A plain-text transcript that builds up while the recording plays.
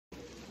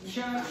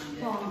church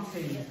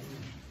planting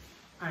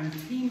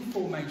and team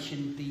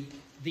formation,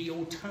 the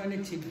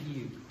alternative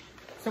view.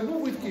 So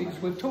what we've done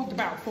is we've talked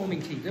about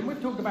forming teams, and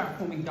we've talked about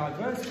forming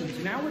diverse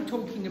teams. Now we're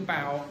talking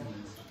about,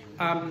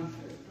 do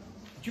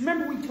you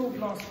remember we talked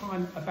last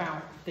time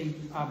about the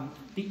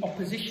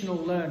oppositional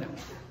learner?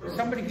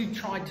 Somebody who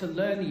tried to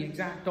learn the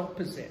exact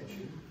opposite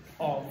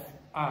of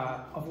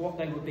what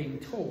they were being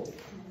taught.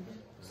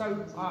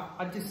 So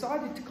I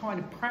decided to kind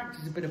of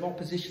practice a bit of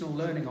oppositional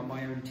learning on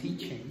my own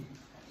teaching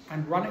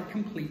and run it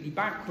completely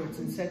backwards,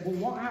 and said, well,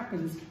 what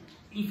happens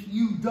if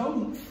you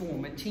don't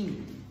form a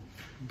team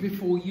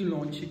before you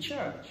launch a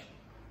church?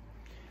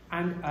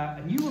 And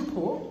a new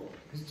report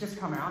has just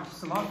come out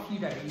just the last few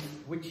days,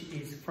 which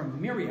is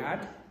from Myriad,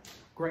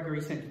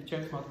 Gregory Centre for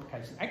Church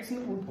Multiplication.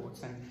 Excellent report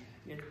saying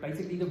it's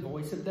basically the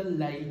voice of the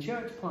lay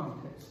church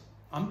planters,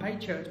 unpaid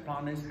church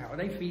planters. How are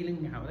they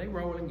feeling? How are they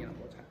rolling? You know,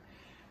 what's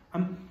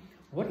happening.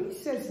 What he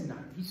says in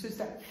that, he says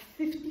that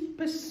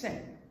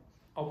 50%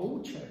 of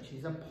all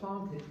churches are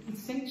planted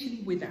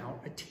essentially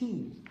without a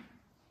team.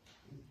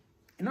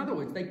 In other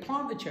words, they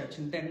plant the church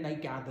and then they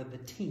gather the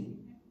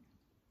team.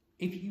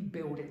 If you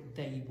build it,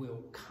 they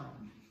will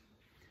come.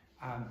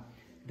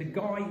 The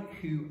guy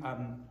who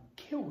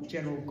killed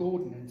General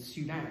Gordon in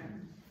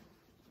Sudan,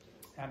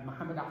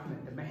 Muhammad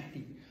Ahmed the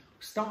Mahdi,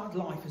 started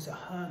life as a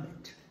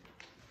hermit,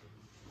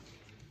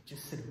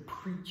 just sort of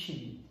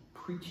preaching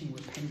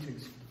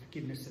repentance for the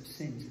forgiveness of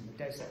sins in the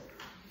desert.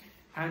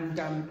 And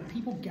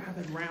people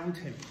gathered around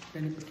him.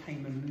 Then it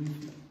became a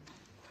movement.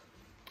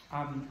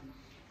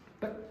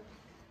 But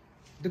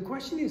the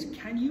question is,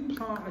 can you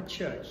plant a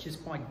church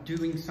just by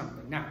doing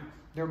something? Now,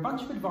 there are a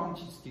bunch of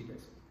advantages to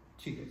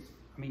this.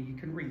 I mean, you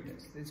can read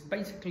this. It's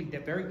basically,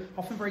 they're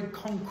often very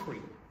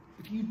concrete.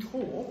 If you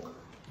talk,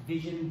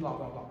 vision, blah,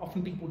 blah, blah,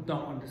 often people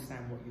don't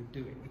understand what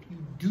you're doing. If you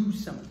do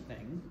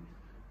something,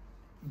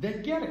 they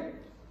get it.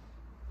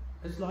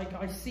 It's like,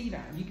 I see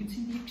that. And you can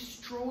see the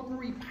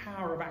extraordinary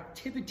power of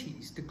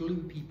activities to glue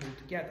people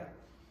together.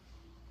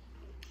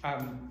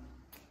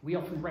 We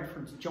often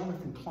reference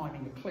Jonathan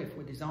climbing a cliff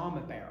with his armor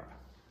bearer.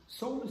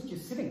 Saul was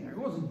just sitting there. He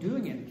wasn't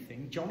doing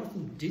anything.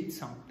 Jonathan did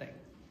something.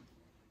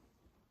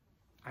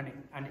 And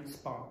it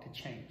sparked a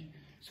change.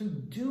 So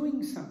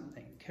doing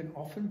something can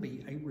often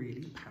be a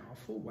really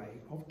powerful way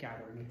of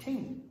gathering a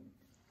team.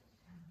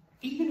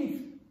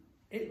 Even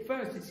if at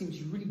first it seems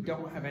you really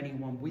don't have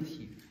anyone with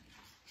you.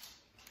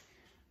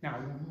 Now,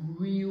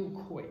 real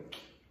quick,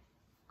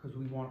 because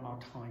we want our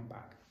time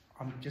back,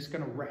 I'm just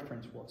going to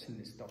reference what's in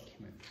this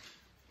document.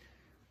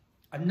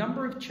 A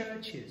number of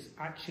churches,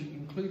 actually,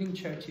 including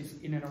churches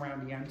in and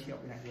around the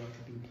Antioch network,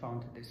 have been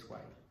planted this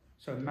way.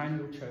 So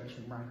Emmanuel Church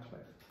in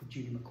Radcliffe, with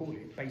Judy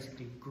McCauley,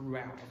 basically grew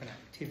out of an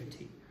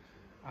activity.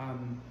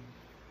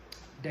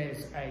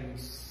 There's a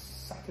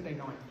Saturday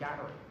night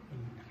gathering in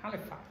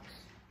Halifax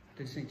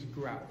that essentially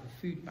grew out of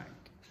a food bank.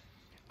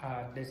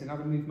 There's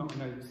another movement I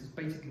know that is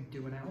basically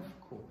do an Alpha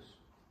course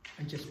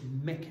and just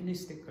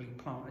mechanistically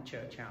plant a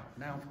church out of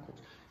an Alpha course.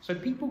 So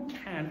people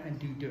can and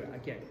do it.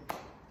 Again,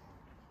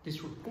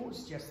 this report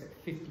suggests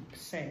that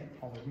 50%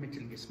 of,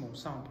 admittedly a small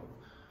sample,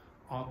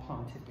 are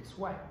planted this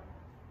way.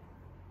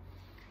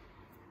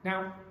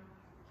 Now,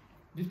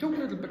 we've talked a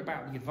little bit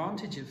about the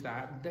advantage of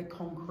that. They're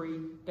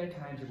concrete, they're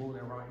tangible,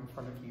 they're right in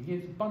front of you.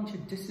 Here's a bunch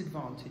of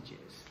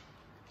disadvantages,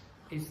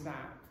 is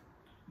that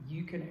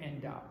you can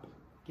end up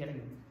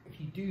getting, if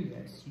you do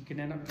this, you can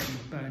end up getting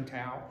burnt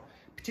out,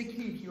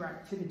 particularly if your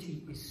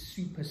activity is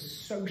super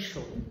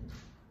social,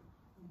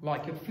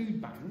 like a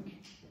food bank.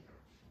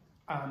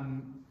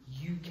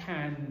 You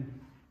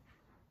can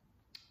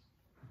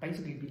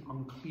basically be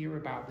unclear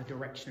about the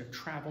direction of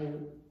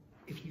travel.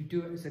 If you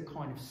do it as a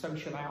kind of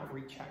social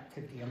outreach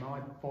activity, and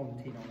I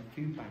volunteered on a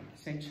food bank,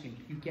 essentially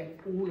you get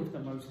all of the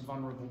most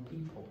vulnerable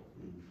people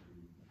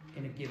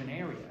in a given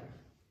area,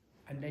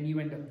 and then you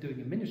end up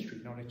doing a ministry,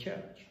 not a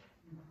church.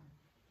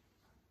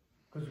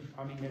 Because,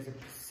 I mean, there's a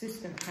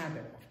persistent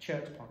habit of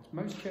church plants.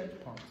 Most church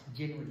plants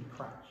generally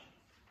crash.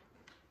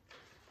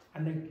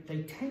 And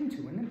they tend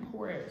to, and in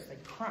poor areas, they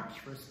crash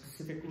for a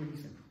specific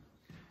reason,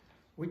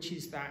 which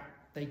is that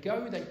they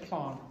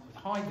plant with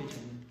high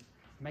vision,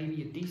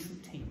 maybe a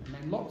decent team, and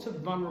then lots of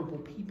vulnerable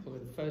people are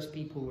the first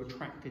people who are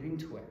attracted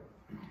into it.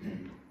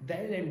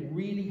 They're then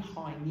really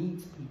high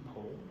needs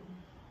people.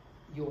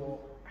 Your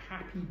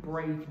happy,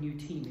 brave new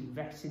team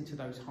invests into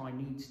those high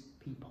needs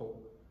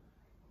people.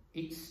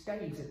 It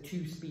stays a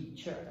two-speed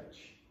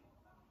church,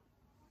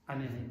 and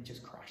then it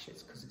just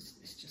crashes because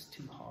it's just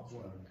too hard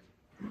work.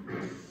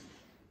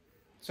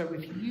 So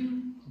if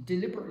you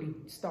deliberately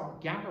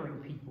start gathering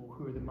people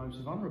who are the most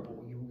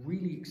vulnerable, you're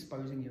really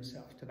exposing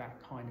yourself to that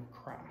kind of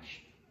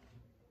crash.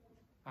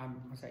 I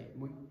say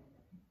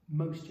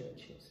most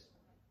churches,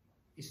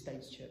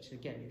 estates churches.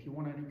 Again, if you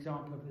want an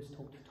example of this,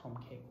 talk to Tom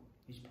King.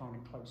 He's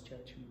planting Close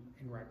Church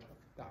in Radcliffe.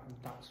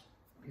 That's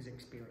his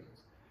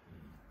experience.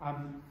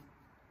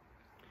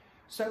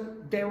 So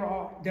there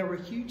are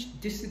huge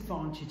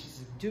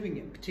disadvantages of doing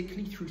it,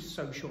 particularly through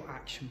social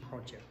action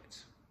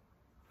projects.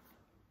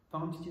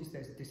 Advantages,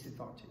 there's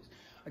disadvantages.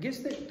 I guess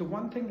the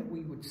one thing that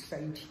we would say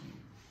to you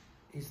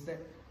is that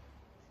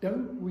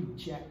don't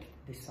reject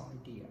this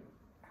idea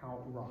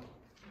outright.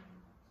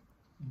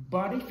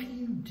 But if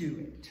you do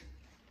it,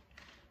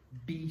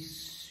 be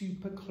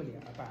super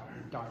clear about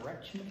the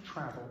direction of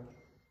travel,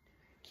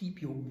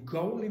 keep your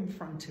goal in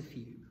front of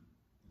you,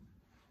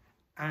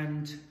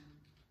 and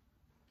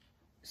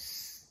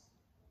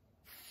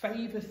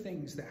favour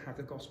things that have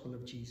the gospel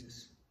of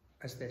Jesus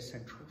as their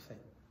central thing.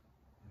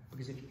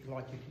 Because if you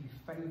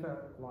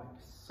favour like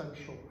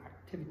social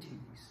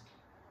activities,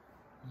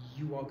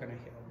 you are going to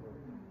hit a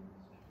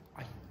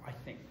wall, I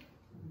think.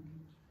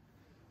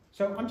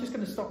 So I'm just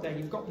going to stop there.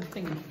 You've got the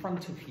thing in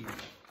front of you.